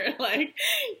 But you're like,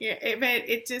 but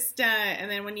it just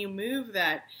and then when you move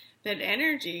that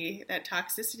energy, that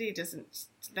toxicity doesn't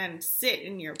then sit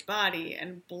in your body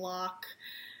and block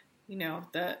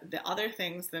the other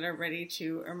things that are ready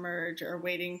to emerge or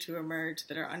waiting to emerge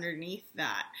that are underneath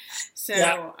that.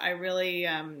 So I really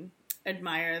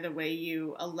admire the way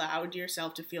you allowed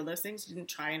yourself to feel those things. You didn't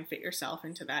try and fit yourself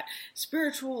into that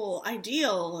spiritual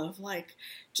ideal of like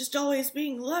just always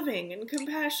being loving and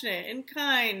compassionate and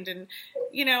kind. And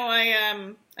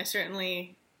I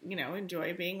certainly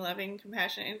enjoy being loving,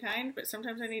 compassionate, and kind, but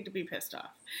sometimes I need to be pissed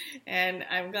off. And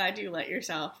I'm glad you let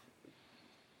yourself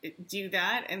do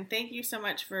that. And thank you so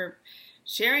much for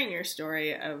sharing your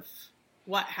story of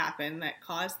what happened that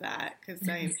caused that, because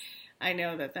I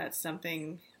know that that's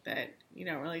something that you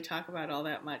don't really talk about all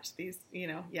that much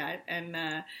yet.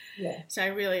 And so I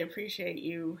really appreciate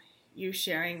you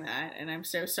sharing that. And I'm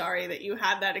so sorry that you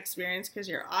had that experience, because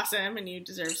you're awesome and you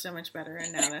deserve so much better,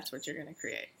 and now that's what you're going to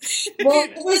create. Well,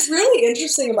 what's really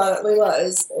interesting about it, Leila,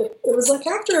 is it was like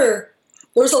after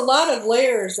there was a lot of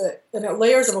layers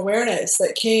of awareness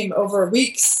that came over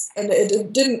weeks, and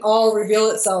it didn't all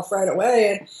reveal itself right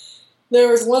away. And there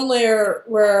was one layer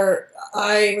where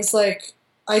I was like,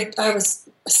 I was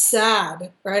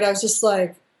sad, right? I was just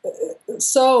like,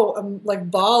 so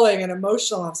like bawling and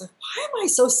emotional. I was like, why am I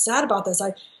so sad about this?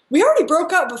 We already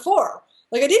broke up before.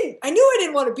 Like I knew I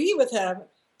didn't want to be with him,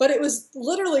 but it was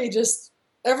literally just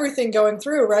everything going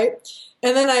through, right?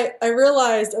 And then I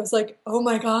realized, I was like, oh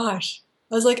my gosh.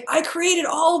 I was like, I created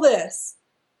all this.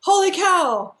 holy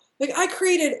cow, like I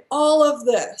created all of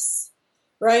this,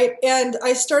 right? And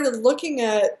I started looking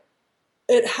at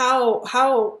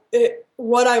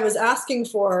what I was asking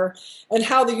for and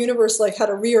how the universe like had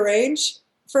to rearrange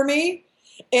for me.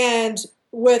 And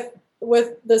with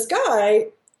this guy,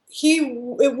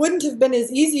 it wouldn't have been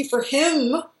as easy for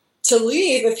him to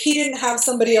leave if he didn't have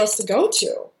somebody else to go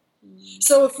to.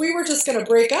 So if we were just going to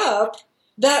break up,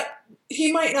 that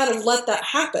he might not have let that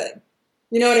happen.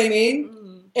 You know what I mean?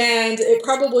 And it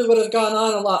probably would have gone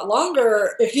on a lot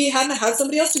longer if he hadn't had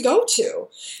somebody else to go to.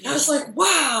 And I was like,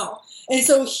 wow. And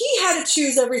so he had to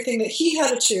choose everything that he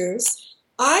had to choose.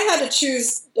 I had to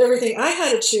choose everything I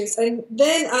had to choose. And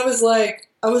then I was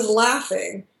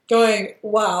laughing, going,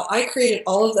 wow, I created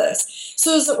all of this.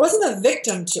 So it wasn't a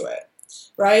victim to it,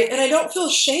 right? And I don't feel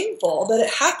shameful that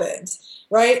it happened,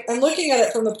 right? I'm looking at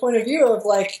it from the point of view of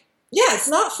like, yeah, it's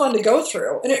not fun to go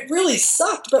through. And it really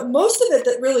sucked. But most of it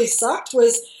that really sucked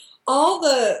was all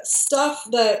the stuff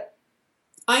that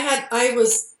had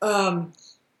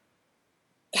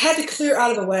to clear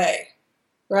out of the way,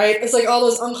 right? It's like all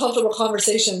those uncomfortable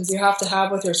conversations you have to have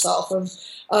with yourself of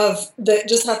that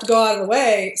just have to go out of the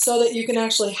way so that you can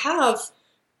actually have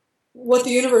what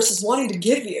the universe is wanting to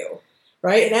give you,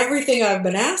 right? And everything I've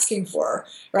been asking for,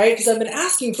 right? Because I've been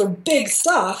asking for big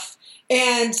stuff,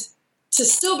 and to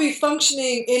still be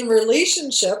functioning in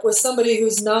relationship with somebody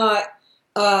who's not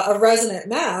a resonant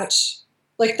match,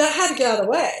 like that had to get out of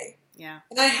the way. Yeah.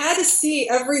 And I had to see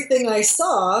everything I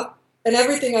saw and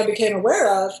everything I became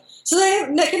aware of so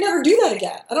that I can never do that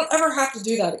again. I don't ever have to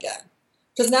do that again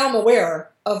because now I'm aware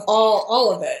of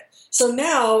all of it. So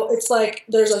now it's like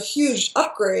there's a huge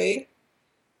upgrade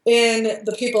in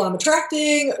the people I'm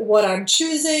attracting, what I'm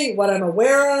choosing, what I'm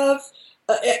aware of,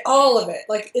 all of it.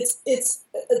 Like it's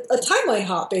a timeline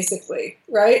hop basically,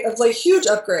 right? It's like huge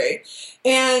upgrade.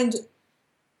 And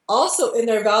also in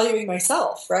there valuing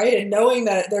myself, right? And knowing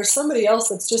that there's somebody else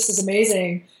that's just as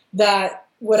amazing that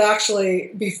would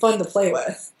actually be fun to play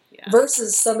with,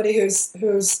 versus somebody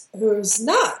who's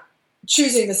not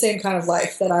choosing the same kind of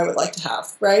life that I would like to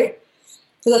have, right?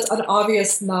 Because that's an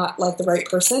obvious not like the right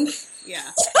person.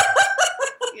 Yeah.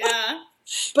 Yeah.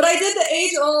 But I did the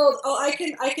age-old, I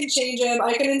can change him,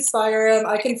 I can inspire him,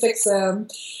 I can fix him,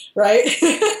 right?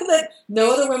 That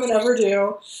no other women ever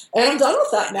do. And I'm done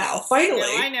with that now, finally.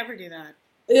 No, I never do that.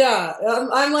 Yeah,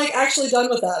 I'm like actually done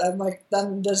with that. I'm like,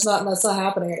 that's not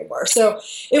happening anymore. So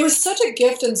it was such a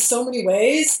gift in so many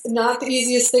ways, not the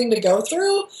easiest thing to go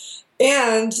through.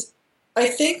 And I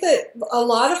think that a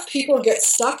lot of people get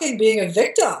stuck in being a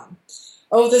victim.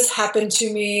 Oh, this happened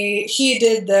to me. He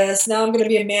did this. Now I'm going to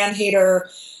be a man-hater.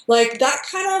 Like that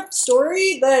kind of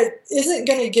story that isn't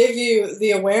going to give you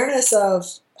the awareness of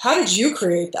how did you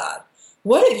create that?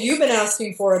 What have you been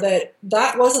asking for that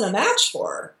wasn't a match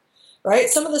for? Right?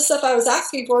 Some of the stuff I was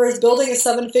asking for is building a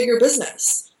 7-figure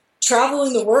business,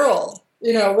 traveling the world,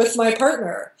 with my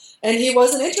partner. And he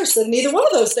wasn't interested in either one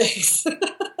of those things.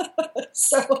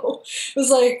 So it was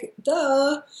like,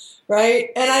 duh. Right?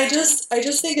 And I just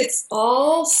think it's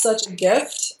all such a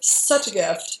gift.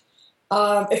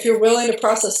 If you're willing to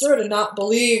process through it and not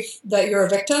believe that you're a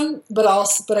victim, but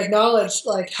acknowledge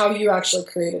like how you actually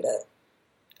created it.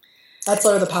 That's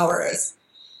where the power is.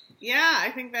 Yeah,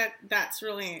 I think that's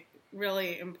really,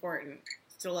 really important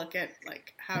to look at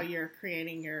like how you're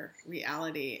creating your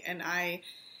reality. And I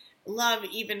love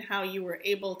even how you were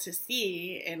able to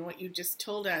see and what you just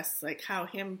told us, like how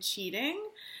him cheating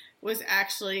was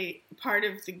actually part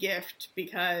of the gift,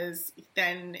 because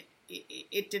then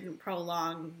it didn't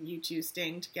prolong you two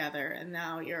staying together, and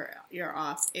now you're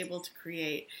off able to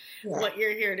create what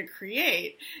you're here to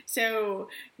create. So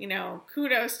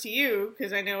kudos to you,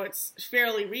 because I know it's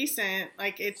fairly recent.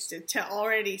 Like it's to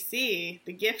already see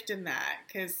the gift in that,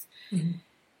 because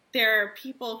there are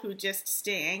people who just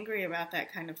stay angry about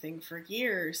that kind of thing for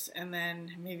years, and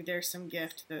then maybe there's some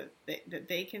gift that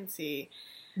they can see.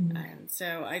 And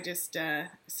so I just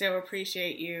so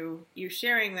appreciate you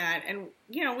sharing that. And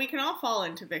we can all fall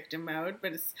into victim mode,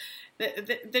 but it's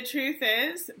the truth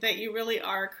is that you really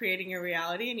are creating your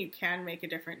reality, and you can make a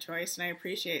different choice. And I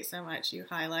appreciate so much you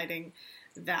highlighting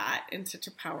that in such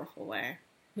a powerful way.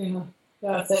 Yeah,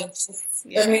 thanks.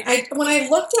 Yeah. I mean, when I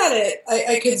looked at it,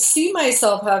 I could see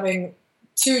myself having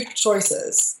two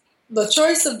choices: the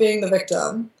choice of being the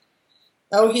victim.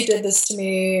 Oh, he did this to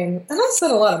me, and I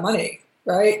spent a lot of money.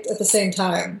 Right? At the same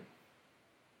time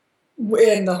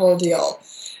in the whole deal.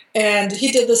 And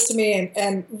he did this to me,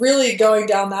 and really going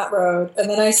down that road. And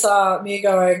then I saw me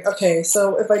going, okay,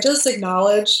 so if I just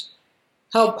acknowledge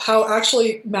how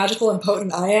actually magical and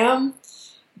potent I am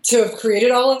to have created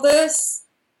all of this,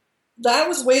 that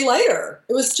was way lighter.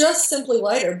 It was just simply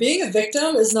lighter. Being a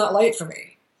victim is not light for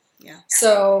me. Yeah.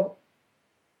 So,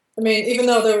 I mean, even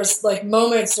though there was like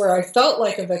moments where I felt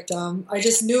like a victim, I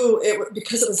just knew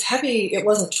because it was heavy, it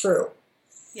wasn't true.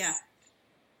 Yeah.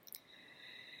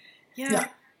 Yeah.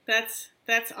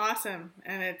 That's awesome.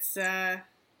 And it's,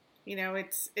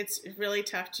 it's really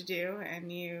tough to do,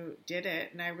 and you did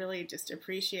it. And I really just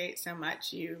appreciate so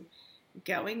much you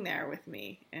going there with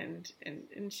me and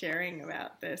sharing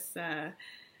about this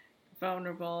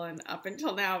vulnerable and up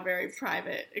until now very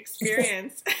private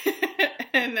experience.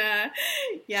 And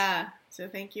so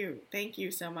thank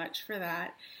you so much for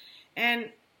that. And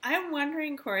I'm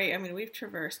wondering, Cory, I mean, we've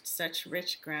traversed such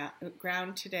rich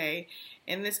ground today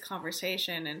in this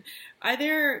conversation, and are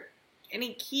there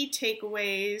any key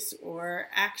takeaways or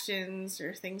actions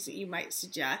or things that you might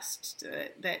suggest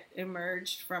that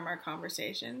emerged from our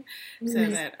conversation so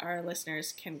that our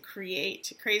listeners can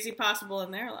create crazy possible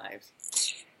in their lives?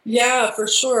 Yeah, for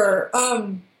sure.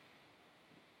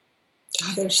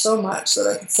 There's so much that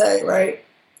I could say, right?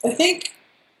 I think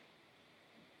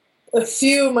a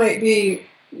few might be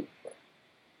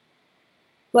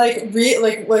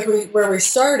where we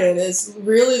started is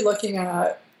really looking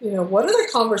at, what are the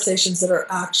conversations that are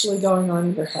actually going on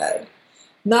in your head?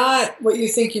 Not what you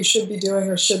think you should be doing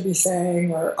or should be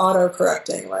saying or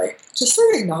auto-correcting. Like, just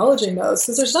start acknowledging those,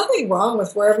 because there's nothing wrong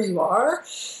with wherever you are.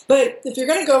 But if you're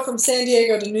going to go from San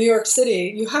Diego to New York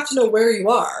City, you have to know where you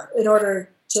are in order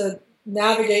to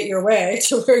navigate your way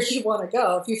to where you want to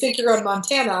go. If you think you're in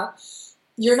Montana,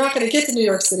 you're not going to get to New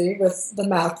York City with the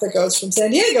map that goes from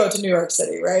San Diego to New York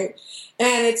City, right?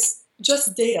 And it's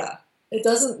just data. It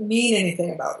doesn't mean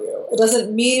anything about you. It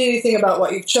doesn't mean anything about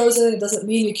what you've chosen. It doesn't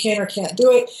mean you can or can't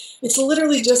do it. It's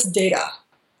literally just data.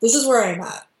 This is where I'm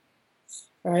at,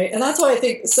 right? And that's why I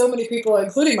think so many people,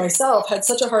 including myself, had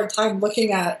such a hard time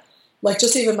looking at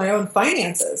just even my own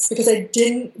finances, because I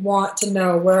didn't want to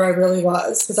know where I really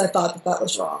was, because I thought that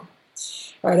was wrong,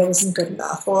 right? It wasn't good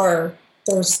enough, or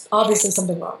there was obviously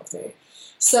something wrong with me.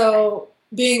 So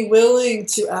being willing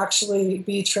to actually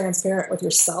be transparent with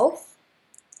yourself,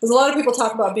 because a lot of people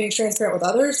talk about being transparent with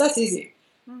others. That's easy.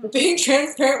 But being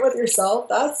transparent with yourself,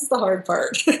 that's the hard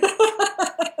part,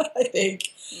 I think.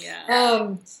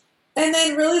 Yeah. And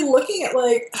then really looking at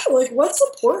like what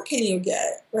support can you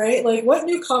get, right? Like, what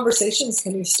new conversations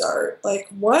can you start? Like,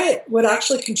 what would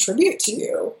actually contribute to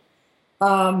you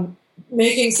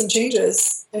making some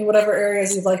changes in whatever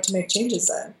areas you'd like to make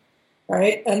changes in,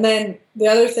 right? And then the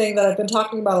other thing that I've been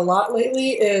talking about a lot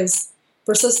lately is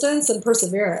persistence and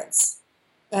perseverance.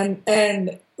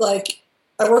 And like,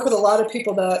 I work with a lot of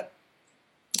people that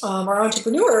are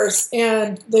entrepreneurs,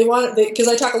 and because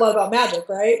I talk a lot about magic,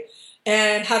 right?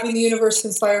 And having the universe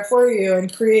conspire for you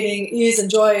and creating ease and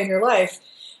joy in your life.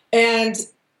 And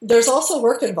there's also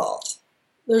work involved.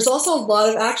 There's also a lot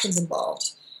of actions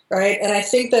involved, right? And I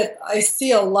think that I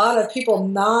see a lot of people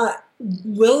not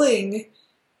willing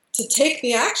to take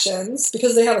the actions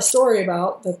because they have a story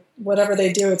about that whatever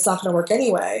they do, it's not going to work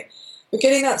anyway. But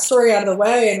getting that story out of the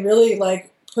way and really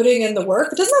putting in the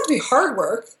work. It doesn't have to be hard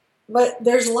work, but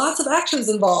there's lots of actions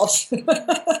involved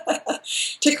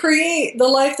to create the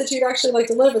life that you'd actually like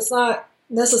to live. It's not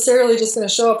necessarily just going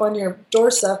to show up on your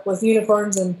doorstep with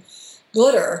unicorns and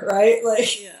glitter, right?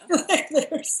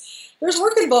 There's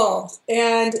work involved.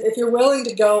 And if you're willing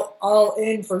to go all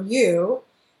in for you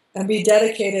and be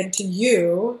dedicated to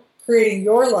you creating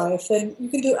your life, then you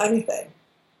can do anything.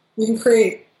 You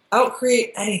can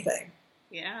out-create anything.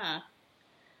 Yeah.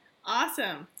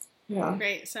 Awesome. Yeah.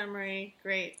 Great summary,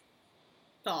 great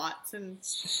thoughts and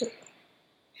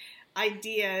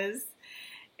ideas.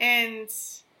 And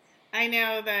I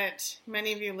know that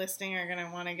many of you listening are going to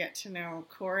want to get to know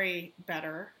Cory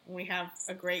better. We have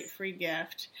a great free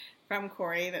gift from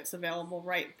Cory that's available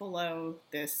right below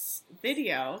this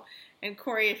video. And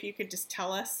Cory, if you could just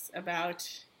tell us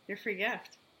about your free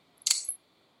gift.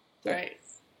 Yeah. Right.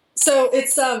 So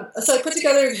it's so I put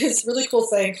together this really cool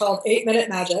thing called 8-Minute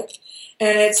Magic,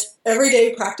 and it's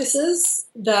everyday practices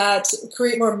that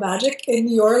create more magic in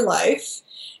your life.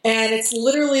 And it's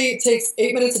literally takes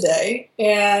 8 minutes a day,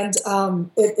 and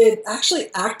it actually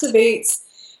activates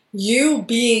you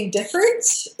being different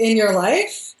in your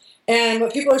life. And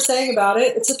what people are saying about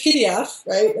it, it's a PDF,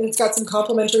 right? And it's got some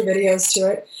complimentary videos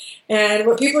to it. And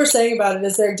what people are saying about it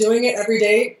is they're doing it every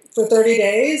day for 30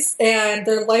 days, and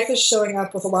their life is showing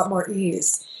up with a lot more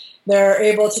ease. They're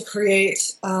able to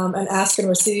create and ask and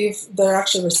receive. They're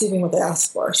actually receiving what they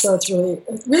ask for. So it's really,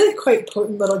 really quite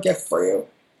potent little gift for you.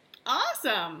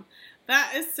 Awesome.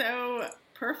 That is so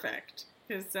perfect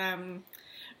because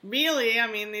really, I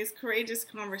mean, these courageous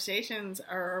conversations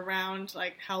are around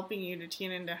like helping you to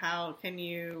tune into how can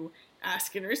you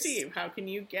ask and receive, how can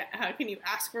you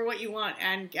ask for what you want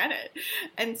and get it.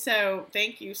 And so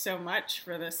thank you so much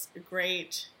for this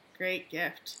great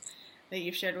gift that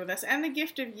you've shared with us, and the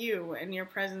gift of you and your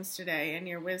presence today, and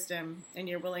your wisdom and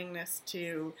your willingness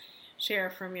to share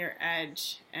from your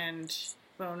edge and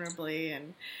vulnerably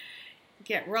and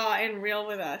get raw and real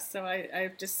with us. So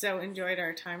I've just so enjoyed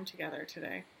our time together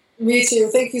today. Me too.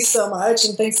 Thank you so much.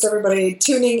 And thanks to everybody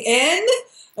tuning in.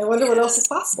 I wonder what else is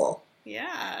possible.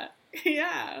 Yeah.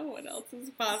 What else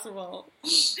is possible?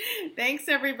 Thanks,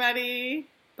 everybody.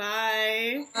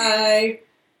 Bye. Bye.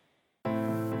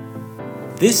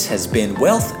 This has been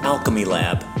Wealth Alchemy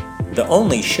Lab, the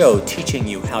only show teaching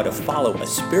you how to follow a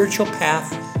spiritual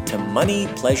path to money,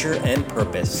 pleasure, and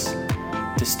purpose.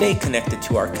 To stay connected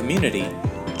to our community,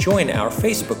 join our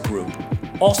Facebook group,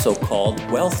 also called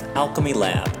Wealth Alchemy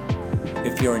Lab.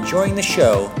 If you're enjoying the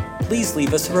show, please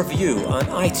leave us a review on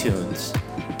iTunes.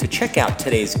 To check out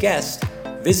today's guest,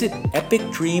 visit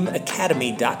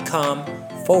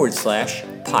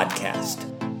epicdreamacademy.com/podcast.